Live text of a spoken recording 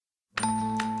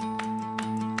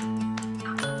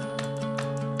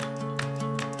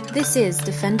This is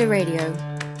Defender Radio.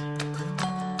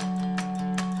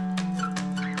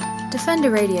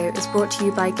 Defender Radio is brought to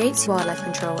you by Gates Wildlife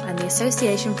Control and the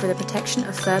Association for the Protection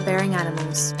of Fur-Bearing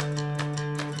Animals.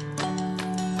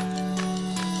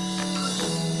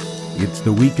 It's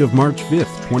the week of March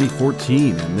 5th,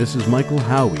 2014, and this is Michael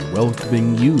Howie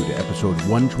welcoming you to episode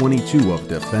 122 of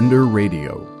Defender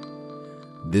Radio.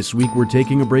 This week we're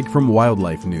taking a break from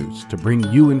wildlife news to bring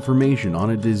you information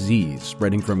on a disease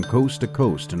spreading from coast to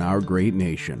coast in our great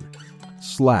nation: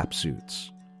 SLAPP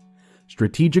suits.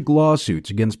 Strategic lawsuits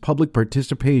against public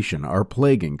participation are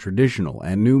plaguing traditional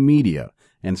and new media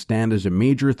and stand as a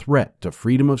major threat to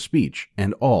freedom of speech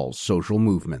and all social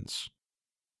movements.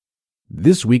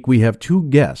 This week we have two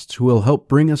guests who will help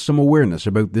bring us some awareness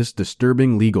about this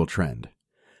disturbing legal trend.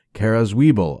 Kara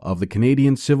Zwiebel of the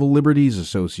Canadian Civil Liberties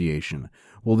Association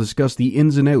will discuss the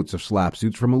ins and outs of SLAPP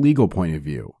suits from a legal point of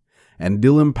view, and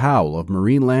Dylan Powell of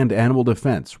Marineland Animal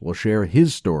Defense will share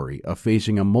his story of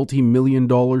facing a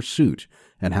multi-million-dollar suit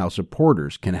and how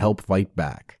supporters can help fight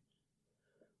back.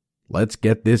 Let's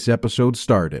get this episode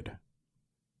started.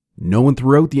 Known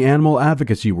throughout the animal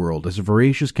advocacy world as a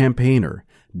voracious campaigner,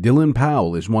 Dylan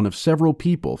Powell is one of several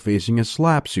people facing a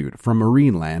SLAPP suit from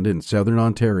Marineland in southern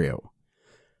Ontario.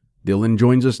 Dylan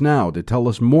joins us now to tell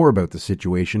us more about the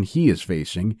situation he is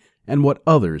facing and what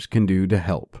others can do to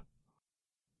help.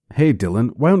 Hey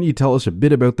Dylan, why don't you tell us a bit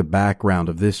about the background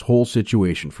of this whole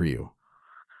situation for you?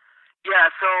 Yeah,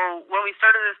 so when we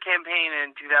started this campaign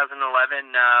in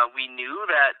 2011, we knew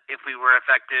that if we were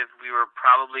effective, we were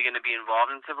probably going to be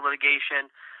involved in civil litigation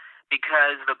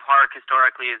because the park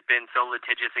historically has been so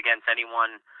litigious against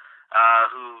anyone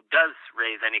who does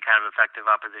raise any kind of effective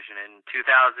opposition. In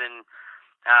 2003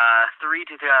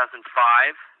 to 2005,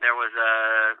 there was a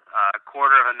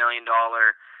 $250,000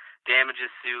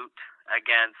 damages suit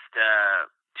against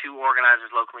two organizers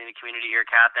locally in the community here,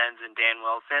 Kath Enns and Dan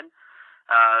Wilson,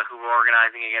 who were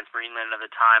organizing against Marineland at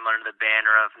the time under the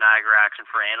banner of Niagara Action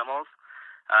for Animals.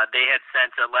 They had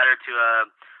sent a letter to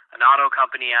an auto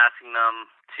company asking them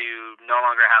to no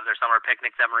longer have their summer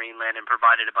picnics at Marineland and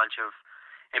provided a bunch of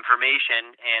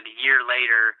information, and a year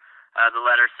later, the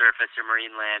letter surfaced and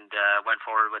Marineland went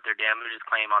forward with their damages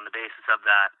claim on the basis of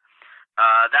that.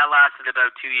 That lasted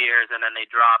about 2 years, and then they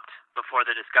dropped before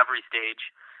the discovery stage.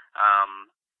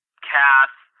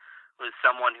 Kath was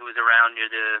someone who was around near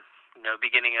the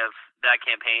beginning of that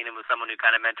campaign and was someone who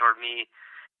kind of mentored me.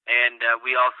 And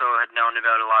we also had known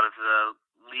about a lot of the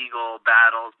legal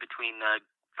battles between the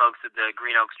folks at the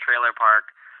Green Oaks Trailer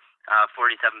Park,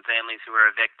 47 families who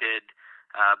were evicted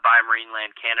by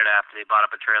Marineland Canada after they bought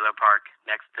up a trailer park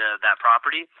next to that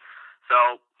property.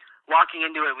 So walking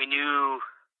into it, we knew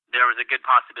there was a good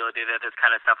possibility that this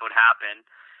kind of stuff would happen,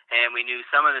 and we knew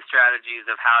some of the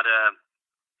strategies of how to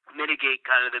mitigate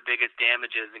kind of the biggest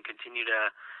damages and continue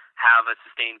to have a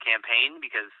sustained campaign,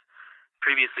 because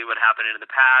previously what happened in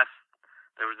the past,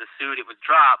 there was a suit, it was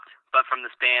dropped, but from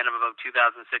the span of about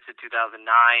 2006 to 2009,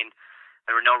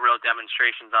 there were no real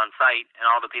demonstrations on site, and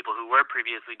all the people who were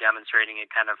previously demonstrating had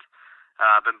kind of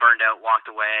been burned out, walked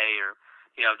away, or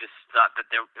just thought that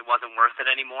it wasn't worth it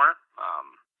anymore.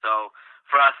 So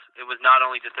for us, it was not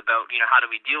only just about how do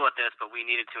we deal with this, but we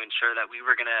needed to ensure that if we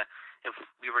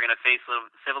were gonna face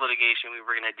civil litigation, we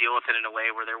were gonna deal with it in a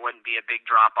way where there wouldn't be a big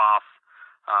drop off,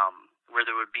 where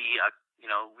there would be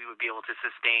we would be able to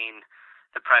sustain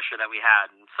the pressure that we had,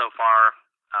 and so far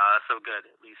so good,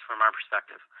 at least from our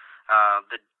perspective.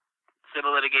 The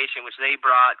civil litigation which they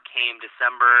brought came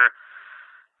December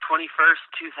 21st,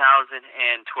 2012,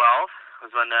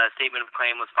 was when the statement of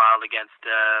claim was filed against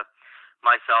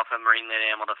myself and Marineland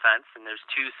Animal Defense, and there's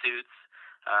two suits,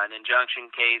 an injunction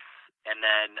case and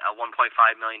then a $1.5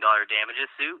 million damages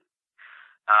suit.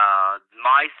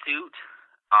 My suit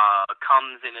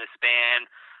comes in a span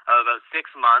of about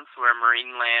 6 months, where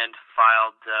Marineland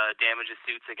filed damages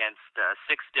suits against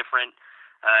 6 different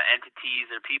entities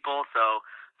or people. So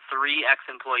 3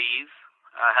 ex-employees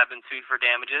have been sued for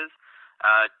damages,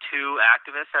 2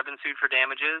 activists have been sued for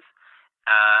damages,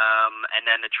 and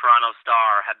then the Toronto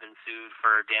Star have been sued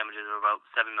for damages of about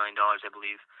 $7 million, I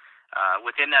believe.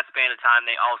 Within that span of time,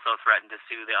 they also threatened to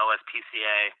sue the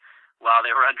OSPCA while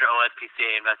they were under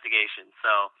OSPCA investigation.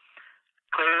 So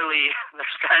clearly, their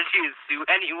strategy is sue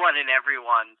anyone and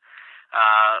everyone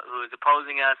who is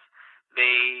opposing us.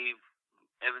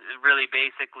 It was really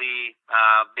basically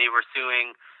they were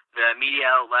suing the media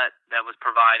outlet that was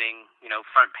providing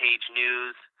front page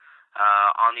news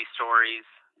on these stories.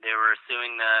 They were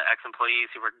suing the ex-employees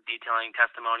who were detailing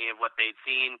testimony of what they'd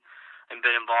seen and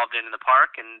been involved in the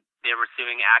park, and they were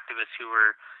suing activists who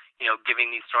were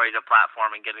giving these stories a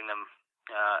platform and getting them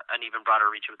an even broader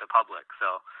reach with the public.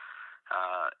 So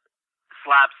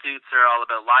SLAPP suits are all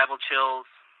about libel chills.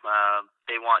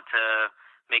 They want to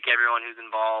make everyone who's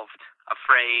involved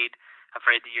afraid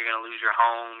that you're going to lose your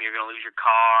home, you're going to lose your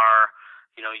car,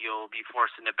 you'll be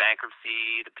forced into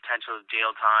bankruptcy, the potential of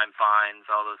jail time, fines,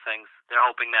 all those things. They're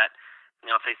hoping that,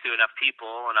 if they sue enough people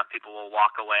will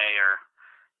walk away, or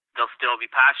they'll still be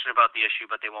passionate about the issue,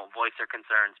 but they won't voice their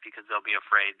concerns because they'll be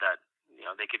afraid that,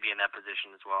 they could be in that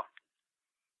position as well.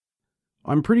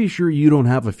 I'm pretty sure you don't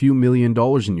have a few $1 million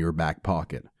in your back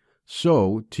pocket.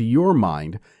 So, to your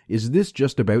mind, is this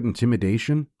just about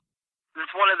intimidation?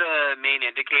 It's one of the main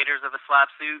indicators of a SLAPP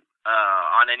suit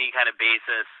on any kind of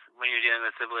basis when you're dealing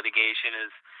with civil litigation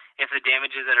is if the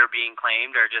damages that are being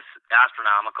claimed are just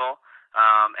astronomical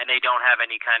and they don't have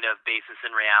any kind of basis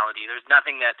in reality. There's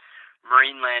nothing that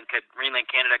Marineland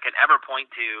Canada could ever point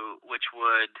to which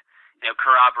would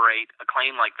corroborate a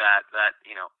claim like that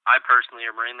I personally,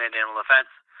 or Marineland Animal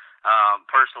Defense,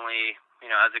 personally,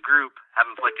 as a group, have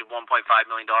inflicted $1.5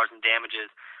 million in damages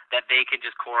that they can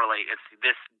just correlate. It's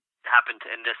this happened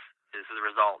and this is the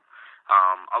result.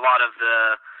 A lot of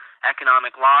the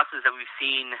economic losses that we've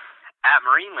seen at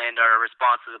Marineland are a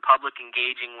response to the public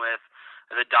engaging with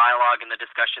the dialogue and the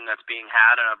discussion that's being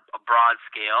had on a broad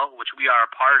scale, which we are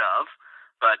a part of,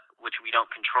 but which we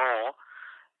don't control.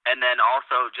 And then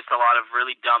also just a lot of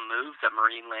really dumb moves that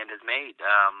Marineland has made.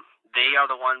 They are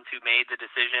the ones who made the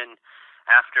decision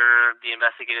after the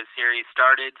investigative series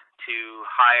started to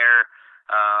hire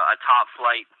a top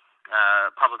flight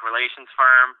public relations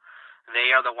firm.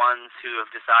 They are the ones who have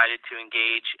decided to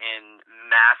engage in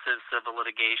massive civil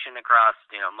litigation across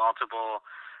multiple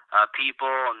people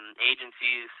and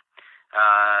agencies,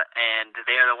 and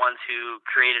they are the ones who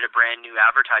created a brand new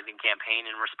advertising campaign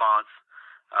in response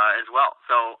as well.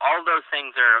 So all of those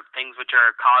things are things which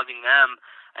are causing them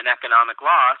an economic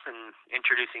loss and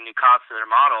introducing new costs to their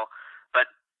model. But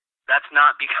that's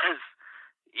not because,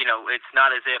 it's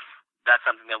not as if that's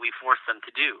something that we force them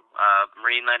to do.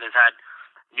 Marineland has had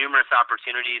numerous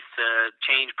opportunities to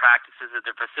change practices at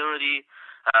their facility,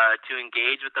 to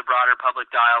engage with the broader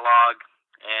public dialogue,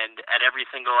 and at every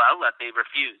single outlet they've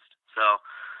refused. So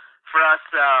for us,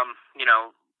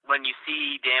 when you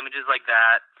see damages like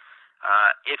that,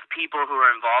 if people who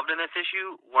are involved in this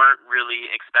issue weren't really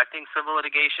expecting civil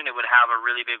litigation, it would have a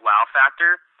really big wow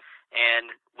factor.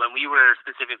 And when we were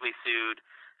specifically sued,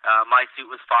 my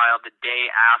suit was filed the day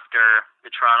after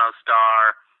the Toronto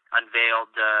Star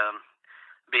unveiled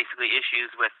basically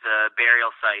issues with the burial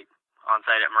site on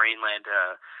site at Marineland.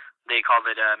 They called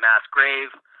it a mass grave,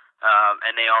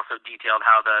 and they also detailed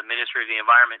how the Ministry of the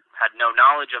Environment had no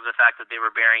knowledge of the fact that they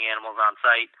were burying animals on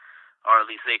site, or at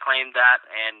least they claimed that,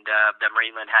 and that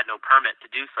Marineland had no permit to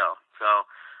do so. So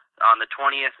on the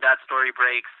 20th, that story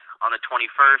breaks. On the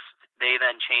 21st, they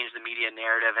then change the media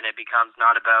narrative, and it becomes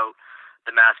not about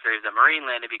the mass graves at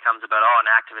Marineland. It becomes about, an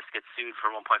activist gets sued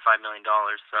for $1.5 million.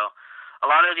 So a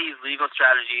lot of these legal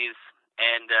strategies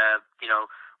and,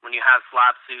 when you have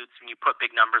SLAPP suits, when you put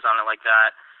big numbers on it like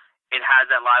that, it has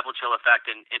that libel chill effect,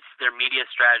 and it's their media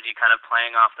strategy kind of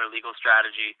playing off their legal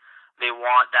strategy. They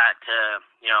want that to,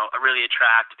 really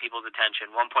attract people's attention,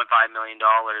 $1.5 million.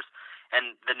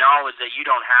 And the knowledge that you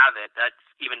don't have it, that's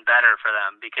even better for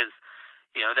them because,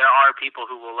 there are people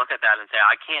who will look at that and say,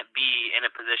 I can't be in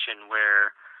a position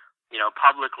where,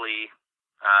 publicly,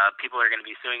 people are going to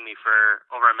be suing me for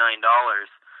over $1 million,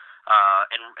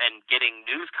 and getting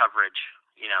news coverage,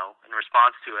 in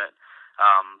response to it.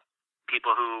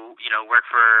 People who, work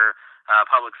for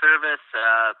public service,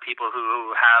 people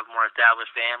who have more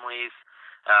established families,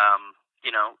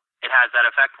 it has that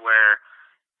effect where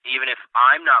even if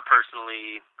I'm not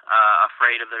personally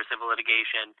afraid of their civil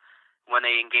litigation, when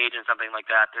they engage in something like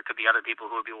that, there could be other people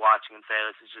who would be watching and say,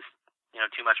 this is just,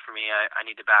 too much for me. I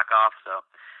need to back off. So,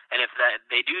 and if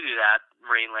they do that,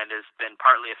 Marineland has been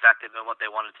partly effective in what they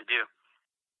wanted to do.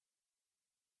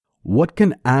 What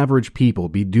can average people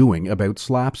be doing about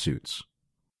SLAPP suits?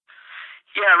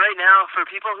 Yeah, right now, for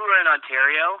people who are in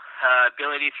Ontario,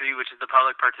 Bill 83, which is the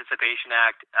Public Participation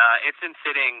Act, it's been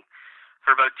sitting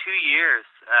for about 2 years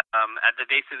at the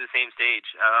basically the same stage.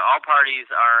 All parties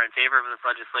are in favor of this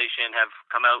legislation, have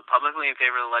come out publicly in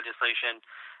favor of the legislation.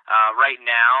 Right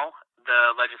now,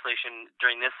 the legislation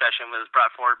during this session was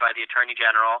brought forward by the Attorney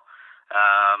General.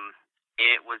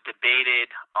 It was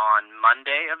debated on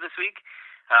Monday of this week,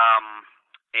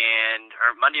 or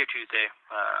Monday or Tuesday,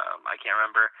 I can't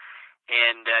remember.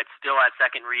 And it's still at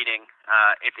second reading.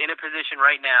 It's in a position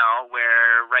right now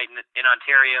where in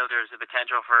Ontario there's a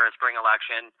potential for a spring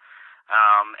election,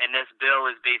 and this bill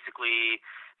is basically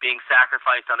being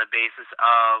sacrificed on the basis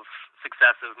of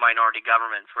successive minority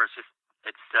governments, where it's just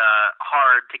it's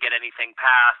hard to get anything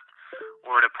passed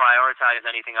or to prioritize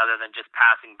anything other than just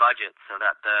passing budgets so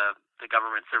that the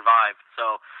government survive.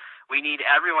 So we need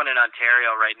everyone in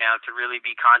Ontario right now to really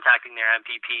be contacting their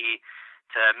MPP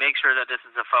to make sure that this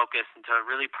is a focus and to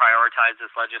really prioritize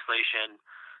this legislation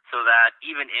so that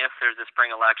even if there's a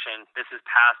spring election, this is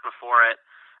passed before it.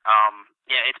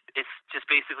 It's just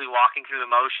basically walking through the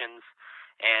motions.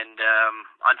 And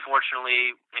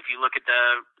unfortunately, if you look at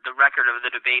the record of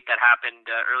the debate that happened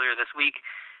earlier this week,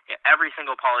 every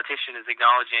single politician is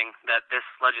acknowledging that this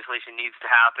legislation needs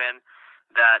to happen,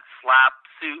 that SLAPP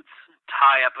suits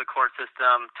tie up the court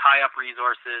system, tie up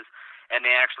resources, and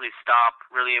they actually stop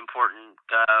really important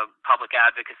public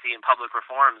advocacy and public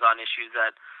reforms on issues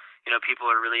that people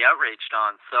are really outraged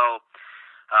on. So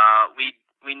we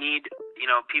need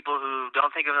people who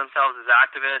don't think of themselves as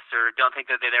activists or don't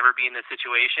think that they'd ever be in this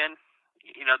situation.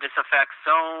 This affects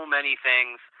so many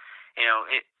things.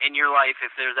 In your life,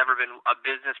 if there's ever been a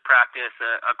business practice,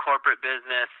 a corporate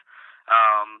business,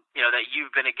 that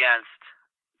you've been against,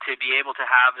 to be able to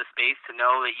have the space to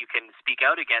know that you can speak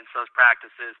out against those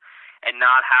practices and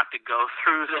not have to go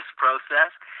through this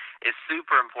process is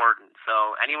super important.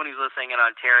 So anyone who's listening in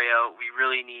Ontario, we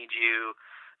really need you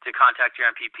to contact your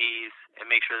MPPs and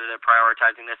make sure that they're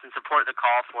prioritizing this and support the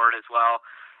call for it as well.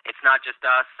 It's not just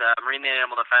us. Marine and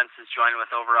Animal Defense is joined with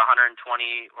over 120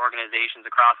 organizations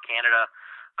across Canada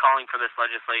calling for this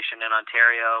legislation in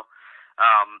Ontario.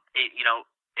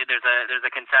 There's a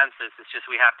consensus. It's just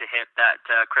we have to hit that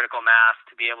critical mass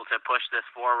to be able to push this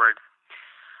forward.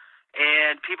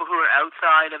 And people who are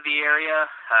outside of the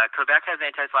area, Quebec has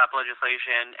anti-SLAPP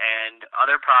legislation, and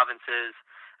other provinces,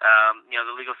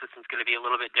 the legal system is going to be a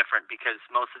little bit different because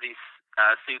most of these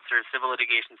suits are civil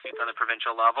litigation suits on the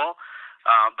provincial level.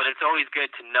 But it's always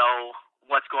good to know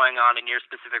what's going on in your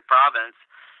specific province.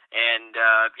 And,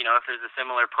 if there's a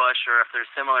similar push or if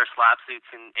there's similar SLAPP suits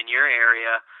in your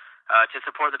area, to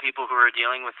support the people who are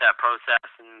dealing with that process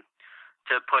and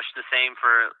to push the same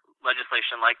for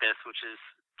legislation like this, which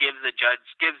gives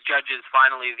judges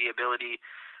finally the ability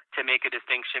to make a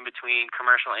distinction between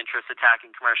commercial interests attacking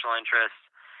commercial interests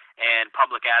and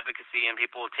public advocacy and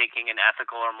people taking an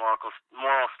ethical or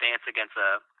moral stance against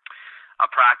a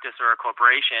practice or a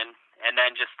corporation, and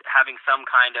then just having some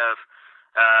kind of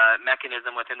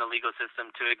mechanism within the legal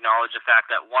system to acknowledge the fact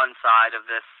that one side of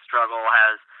this struggle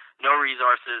has no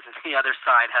resources and the other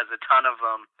side has a ton of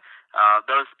them.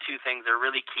 Those two things are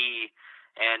really key.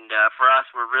 And for us,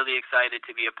 we're really excited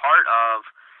to be a part of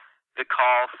the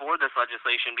call for this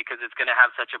legislation because it's going to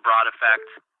have such a broad effect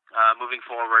moving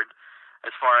forward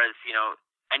as far as,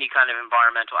 any kind of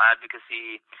environmental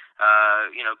advocacy,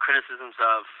 criticisms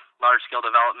of large-scale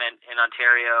development in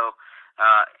Ontario,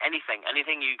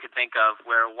 anything you could think of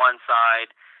where one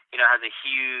side, has a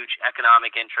huge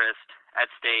economic interest at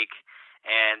stake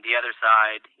and the other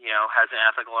side, has an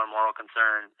ethical or moral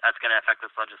concern, that's going to affect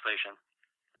this legislation.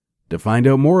 To find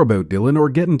out more about Dylan or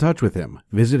get in touch with him,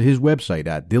 visit his website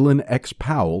at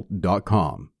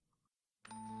dylanxpowell.com.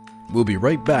 We'll be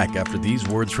right back after these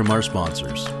words from our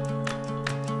sponsors.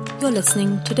 You're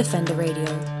listening to Defender Radio.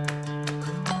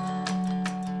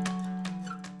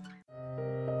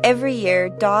 Every year,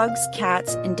 dogs,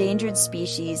 cats, endangered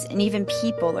species, and even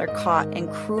people are caught in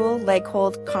cruel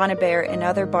leg-hold, conibear, and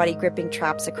other body-gripping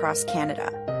traps across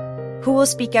Canada. Who will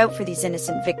speak out for these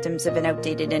innocent victims of an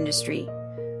outdated industry?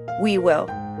 We will.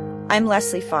 I'm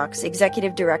Leslie Fox,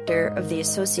 Executive Director of the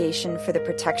Association for the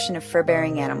Protection of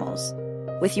Fur-Bearing Animals.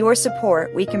 With your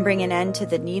support, we can bring an end to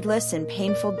the needless and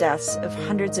painful deaths of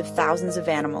hundreds of thousands of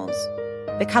animals.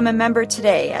 Become a member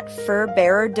today at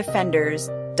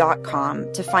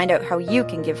furbearerdefenders.com to find out how you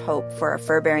can give hope for our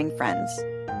fur-bearing friends.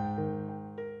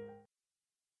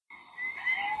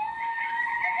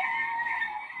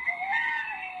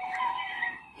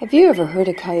 Have you ever heard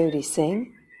a coyote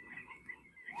sing?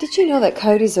 Did you know that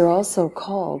coyotes are also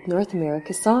called North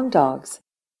America's song dogs?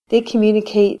 They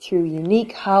communicate through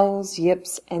unique howls,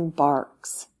 yips, and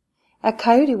barks. At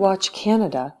Coyote Watch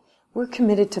Canada, we're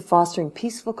committed to fostering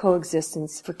peaceful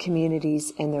coexistence for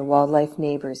communities and their wildlife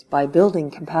neighbors by building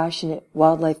compassionate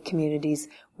wildlife communities,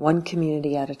 one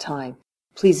community at a time.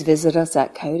 Please visit us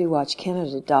at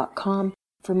coyotewatchcanada.com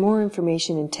for more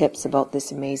information and tips about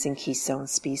this amazing keystone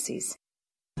species.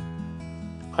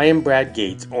 I am Brad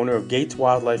Gates, owner of Gates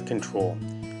Wildlife Control.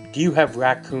 Do you have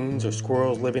raccoons or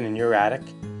squirrels living in your attic?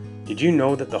 Did you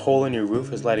know that the hole in your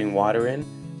roof is letting water in,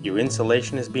 your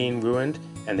insulation is being ruined,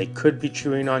 and they could be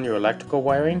chewing on your electrical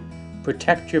wiring?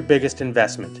 Protect your biggest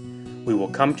investment. We will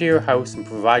come to your house and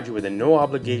provide you with a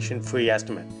no-obligation free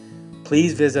estimate.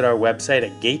 Please visit our website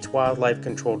at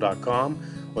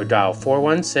gateswildlifecontrol.com or dial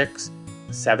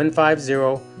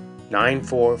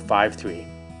 750-9453.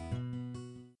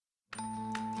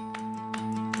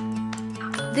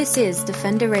 This is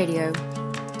Defender Radio.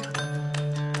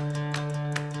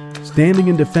 Standing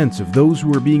in defense of those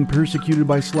who are being persecuted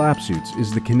by slapsuits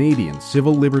is the Canadian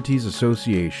Civil Liberties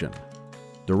Association.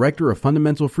 Director of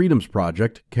Fundamental Freedoms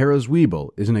Project, Kara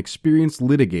Zwiebel, is an experienced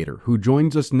litigator who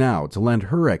joins us now to lend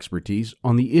her expertise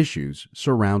on the issues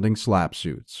surrounding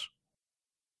slapsuits.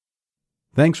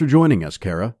 Thanks for joining us,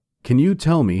 Kara. Can you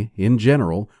tell me, in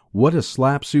general, what a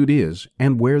slapsuit is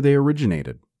and where they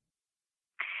originated?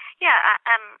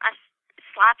 A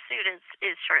slapsuit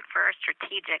is short for a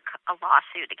strategic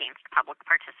lawsuit against public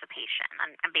participation,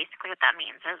 and basically what that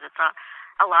means is it's a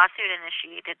lawsuit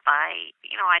initiated by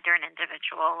either an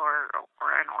individual or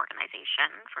an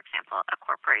organization, for example, a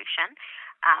corporation,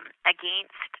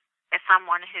 against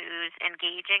someone who's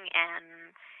engaging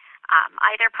in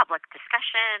either public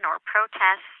discussion or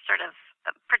protest, sort of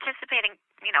participating,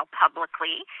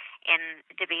 publicly in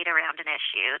debate around an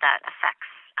issue that affects,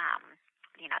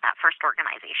 that first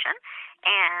organization.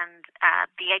 And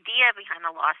the idea behind the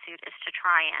lawsuit is to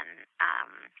try and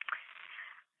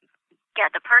get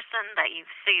the person that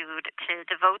you've sued to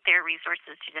devote their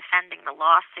resources to defending the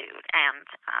lawsuit and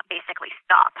basically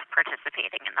stop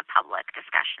participating in the public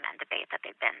discussion and debate that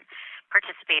they've been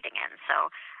participating in.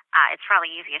 So it's probably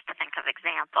easiest to think of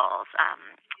examples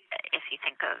if you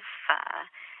think of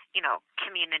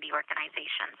community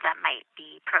organizations that might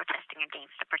be protesting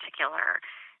against a particular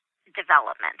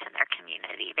development in their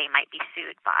community. They might be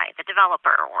sued by the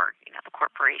developer or the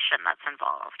corporation that's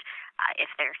involved. If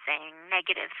they're saying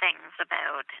negative things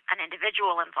about an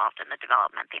individual involved in the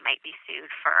development, they might be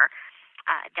sued for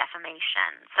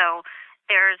defamation. So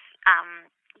there's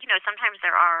sometimes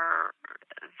there are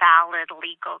valid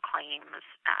legal claims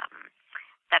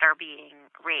that are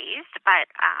being raised, but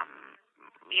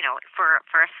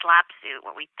for a slapsuit,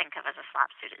 what we think of as a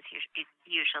slapsuit is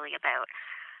usually about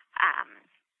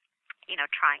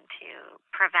trying to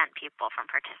prevent people from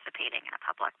participating in a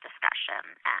public discussion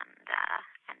and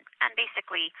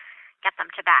basically get them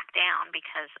to back down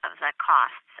because of the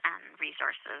costs and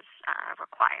resources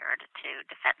required to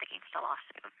defend against a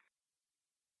lawsuit.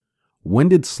 When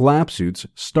did slapsuits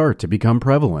start to become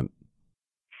prevalent?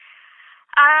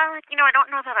 I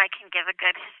don't know that I can give a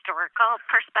good historical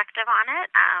perspective on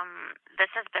it. This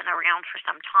has been around for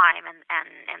some time, and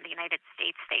in the United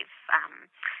States, they've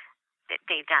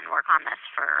done work on this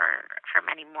for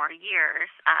many more years.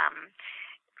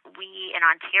 We in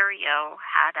Ontario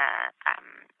had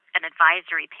an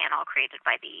advisory panel created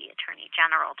by the Attorney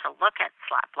General to look at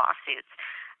slap lawsuits.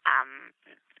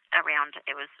 Around,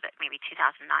 it was maybe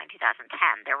 2009, 2010.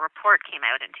 Their report came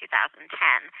out in 2010.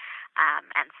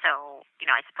 And so,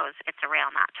 I suppose it's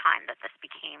around that time that this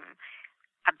became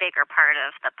a bigger part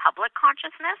of the public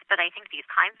consciousness. But I think these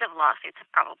kinds of lawsuits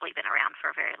have probably been around for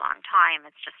a very long time.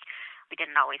 It's just we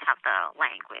didn't always have the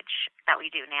language that we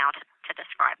do now to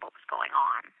describe what was going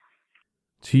on.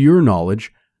 To your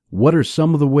knowledge, what are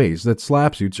some of the ways that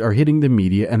slapsuits are hitting the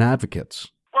media and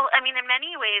advocates? Well, in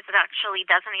many ways, it actually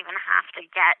doesn't even have to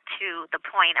get to the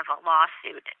point of a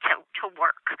lawsuit to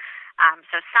work.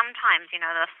 So sometimes,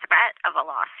 the threat of a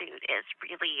lawsuit is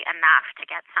really enough to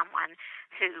get someone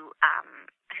who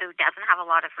doesn't have a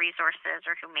lot of resources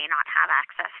or who may not have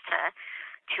access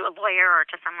to a lawyer or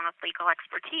to someone with legal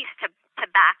expertise to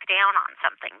back down on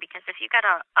something. Because if you get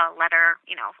a letter,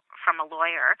 from a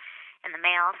lawyer in the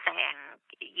mail saying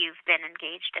you've been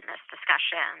engaged in this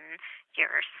discussion,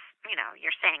 you're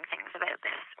saying things about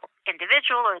this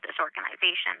individual or this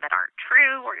organization that aren't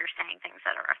true, or you're saying things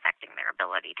that are affecting their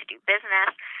ability to do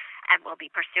business, and will be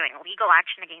pursuing legal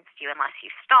action against you unless you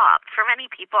stop. For many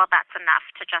people, that's enough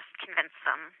to just convince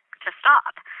them to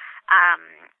stop.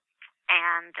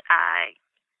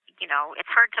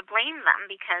 It's hard to blame them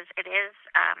because it is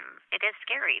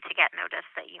scary to get notice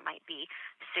that you might be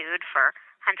sued for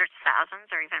hundreds of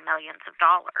thousands or even millions of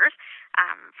dollars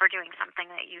for doing something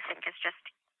that you think is just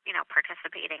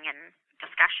participating in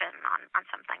discussion on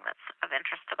something that's of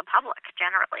interest to the public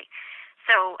generally.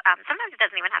 So sometimes it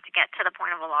doesn't even have to get to the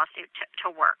point of a lawsuit to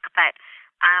work. But,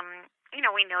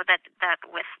 we know that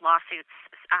with lawsuits,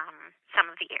 some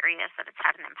of the areas that it's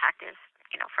had an impact is,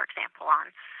 for example,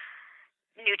 on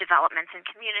new developments in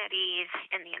communities,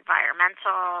 in the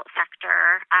environmental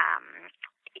sector,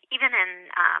 even in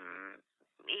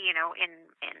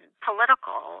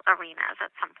political arenas.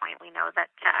 At some point, we know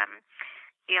that a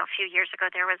few years ago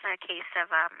there was a case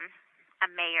of a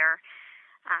mayor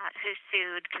who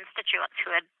sued constituents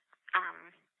who had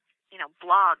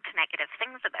blogged negative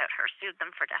things about her, sued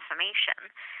them for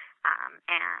defamation,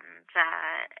 and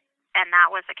that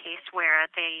was a case where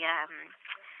the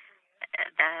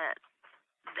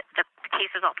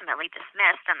case was ultimately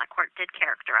dismissed, and the court did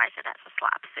characterize it as a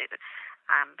SLAPP suit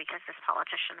because this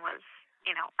politician was,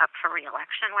 up for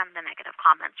re-election when the negative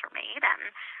comments were made,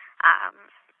 and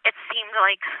it seemed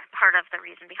like part of the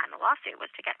reason behind the lawsuit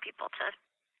was to get people to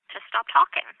stop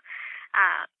talking.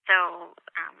 So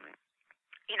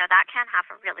that can have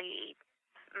a really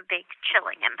big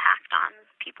chilling impact on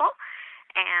people,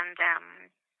 and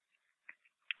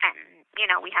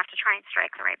we have to try and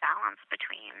strike the right balance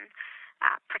between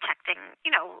protecting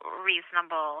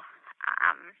reasonable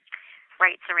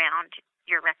rights around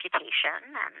your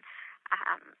reputation, and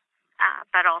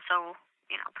but also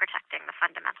protecting the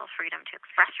fundamental freedom to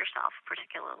express yourself,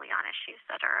 particularly on issues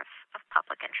that are of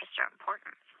public interest or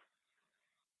importance.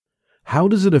 How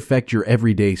does it affect your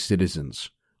everyday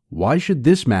citizens? Why should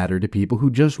this matter to people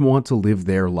who just want to live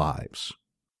their lives?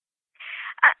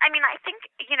 I think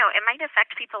it might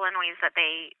affect people in ways that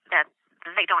they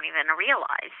don't even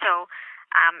realize. So,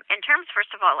 in terms,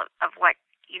 first of all, of what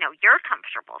you're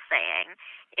comfortable saying,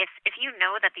 if you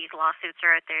know that these lawsuits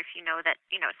are out there, if you know that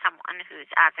someone who's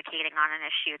advocating on an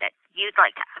issue that you'd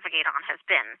like to advocate on has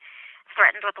been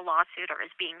threatened with a lawsuit or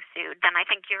is being sued, then I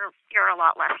think you're a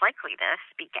lot less likely to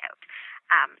speak out.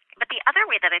 But the other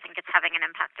way that I think it's having an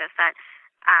impact is that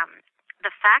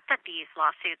the fact that these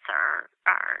lawsuits are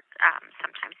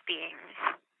sometimes being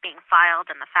filed,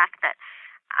 and the fact that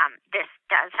this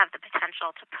does have the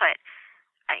potential to put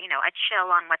a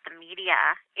chill on what the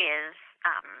media is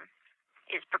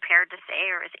prepared to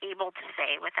say or is able to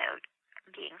say without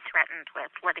being threatened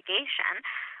with litigation,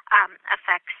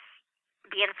 affects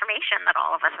the information that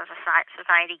all of us as a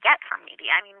society get from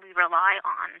media. We rely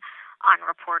on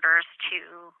reporters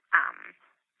to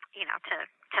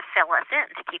fill us in,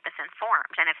 to keep us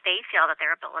informed. And if they feel that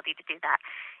their ability to do that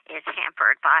is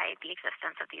hampered by the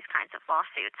existence of these kinds of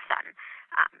lawsuits, then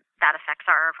that affects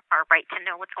our right to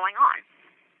know what's going on.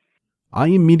 I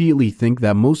immediately think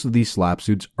that most of these SLAPP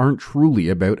suits aren't truly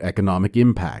about economic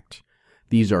impact.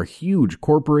 These are huge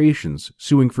corporations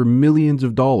suing for millions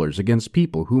of dollars against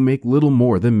people who make little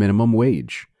more than minimum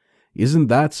wage. Isn't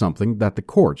that something that the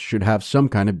courts should have some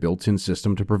kind of built-in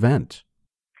system to prevent?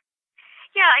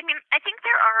 Yeah, I think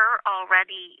there are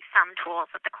already some tools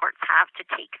that the courts have to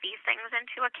take these things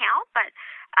into account, but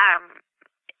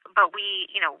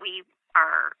we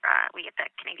at the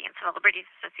Canadian Civil Liberties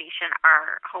Association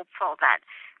are hopeful that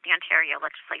the Ontario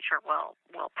legislature will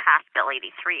pass Bill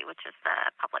 83, which is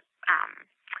the Public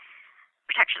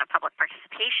Protection of Public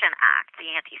Participation Act,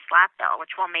 the anti-SLAPP bill,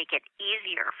 which will make it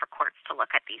easier for courts to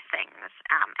look at these things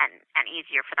and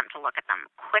easier for them to look at them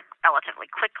relatively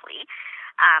quickly.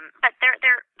 But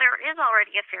there is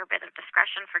already a fair bit of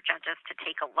discretion for judges to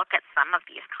take a look at some of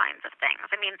these kinds of things.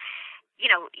 There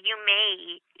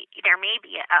may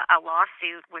be a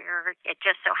lawsuit where it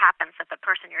just so happens that the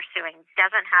person you're suing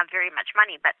doesn't have very much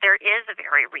money, but there is a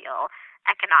very real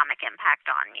economic impact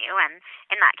on you, and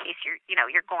in that case, you're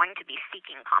going to be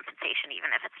seeking compensation,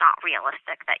 even if it's not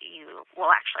realistic that you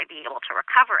will actually be able to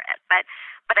recover it. But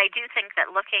I do think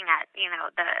that looking at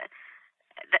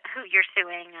who you're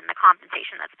suing and the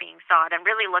compensation that's being sought, and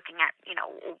really looking at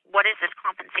what is this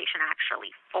compensation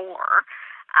actually for?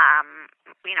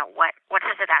 What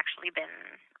has it actually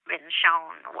been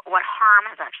shown? What harm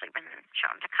has actually been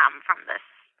shown to come from this?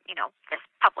 This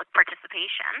public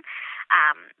participation.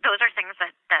 Those are things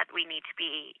that we need to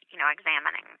be,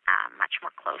 examining much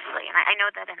more closely. And I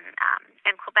know that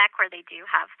in Quebec, where they do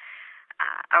have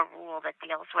a rule that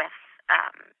deals with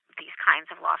these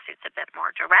kinds of lawsuits a bit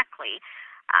more directly,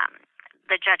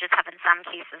 the judges have in some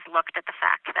cases looked at the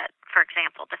fact that, for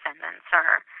example, defendants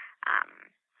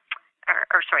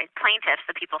plaintiffs,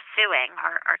 the people suing,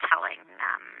 are telling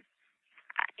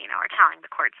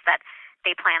the courts that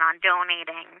they plan on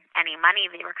donating any money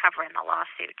they recover in the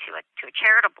lawsuit to a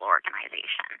charitable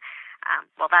organization.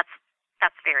 Well,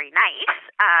 that's very nice,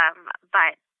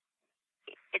 but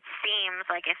it seems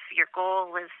like if your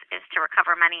goal is to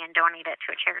recover money and donate it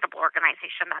to a charitable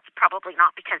organization, that's probably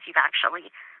not because you've actually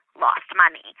lost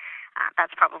money.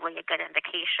 That's probably a good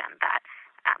indication that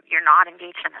you're not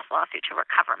engaged in this lawsuit to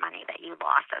recover money that you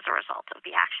lost as a result of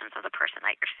the actions of the person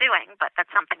that you're suing, but that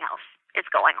something else is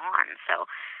going on. So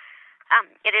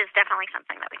it is definitely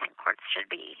something that we think courts should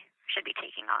be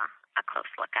taking a close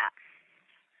look at.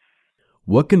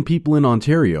 What can people in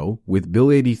Ontario, with Bill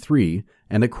 83,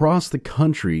 and across the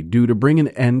country do to bring an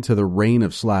end to the reign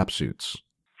of SLAPP suits?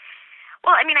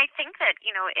 Well, I think that,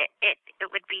 it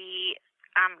would be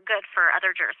good for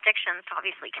other jurisdictions to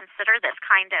obviously consider this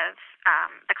kind of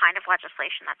the kind of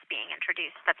legislation that's been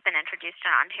introduced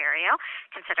in Ontario,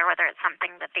 consider whether it's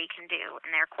something that they can do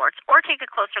in their courts, or take a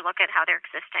closer look at how their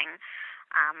existing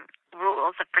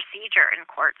rules of procedure in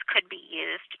courts could be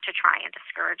used to try and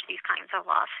discourage these kinds of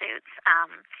lawsuits.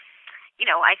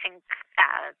 I think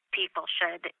people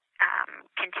should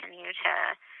continue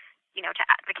to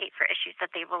advocate for issues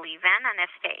that they believe in, and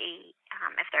if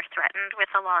they're threatened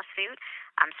with a lawsuit,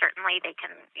 certainly they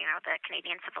can. The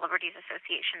Canadian Civil Liberties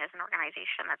Association is an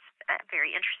organization that's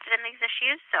very interested in these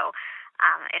issues. So,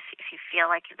 if you feel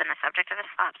like you've been the subject of a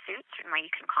SLAPP suit, certainly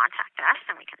you can contact us,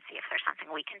 and we can see if there's something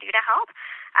we can do to help.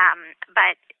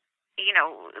 But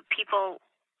people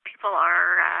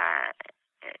are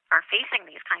facing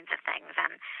these kinds of things,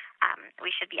 and we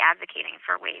should be advocating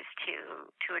for ways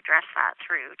to address that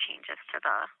through changes to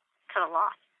the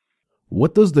law.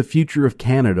 What does the future of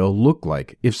Canada look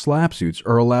like if SLAPP suits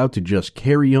are allowed to just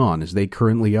carry on as they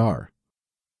currently are?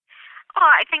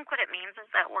 Well, I think what it means is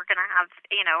that we're going to have,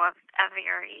 a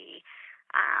very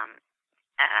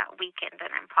weakened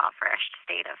and impoverished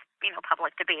state of,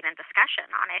 public debate and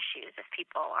discussion on issues if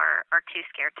people are too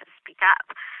scared to speak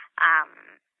up.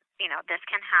 This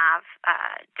can have,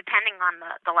 depending on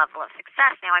the level of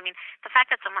success. Now, the fact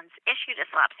that someone's issued a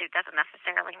SLAPP suit doesn't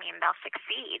necessarily mean they'll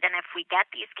succeed. And if we get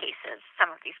these cases,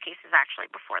 some of these cases actually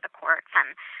before the courts,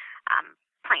 and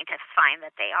plaintiffs find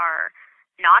that they are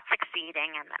not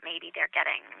succeeding and that maybe they're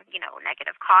getting,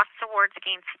 negative costs awards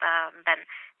against them, then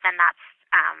that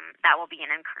will be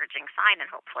an encouraging sign and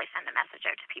hopefully send a message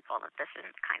out to people that this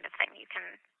isn't the kind of thing you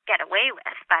can get away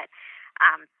with. But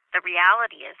the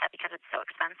reality is that because it's so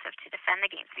expensive to defend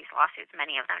against these lawsuits,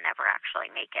 many of them never actually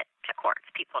make it to courts.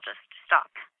 People just stop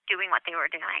doing what they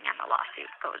were doing and the lawsuit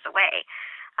goes away.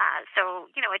 So,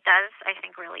 it does, I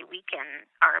think, really weaken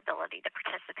our ability to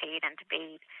participate and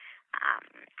debate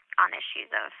on issues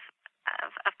of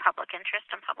public interest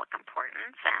and public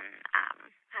importance,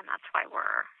 and that's why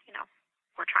we're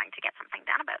trying to get something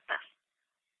done about this.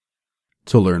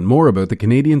 To learn more about the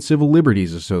Canadian Civil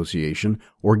Liberties Association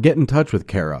or get in touch with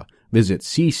CARA, visit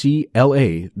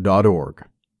ccla.org.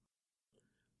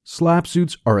 SLAPP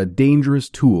suits are a dangerous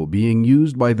tool being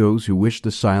used by those who wish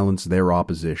to silence their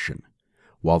opposition.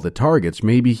 While the targets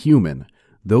may be human,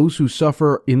 those who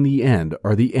suffer in the end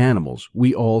are the animals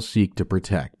we all seek to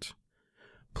protect.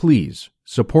 Please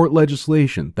support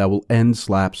legislation that will end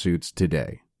SLAPP suits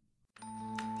today.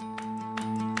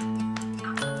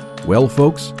 Well,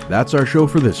 folks, that's our show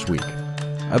for this week.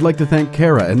 I'd like to thank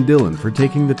Kara and Dylan for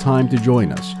taking the time to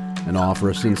join us, and offer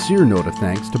a sincere note of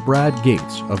thanks to Brad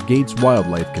Gates of Gates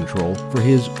Wildlife Control for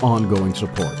his ongoing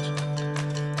support.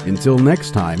 Until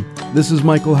next time, this is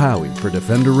Michael Howie for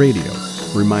Defender Radio,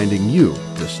 reminding you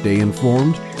to stay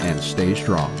informed and stay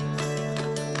strong.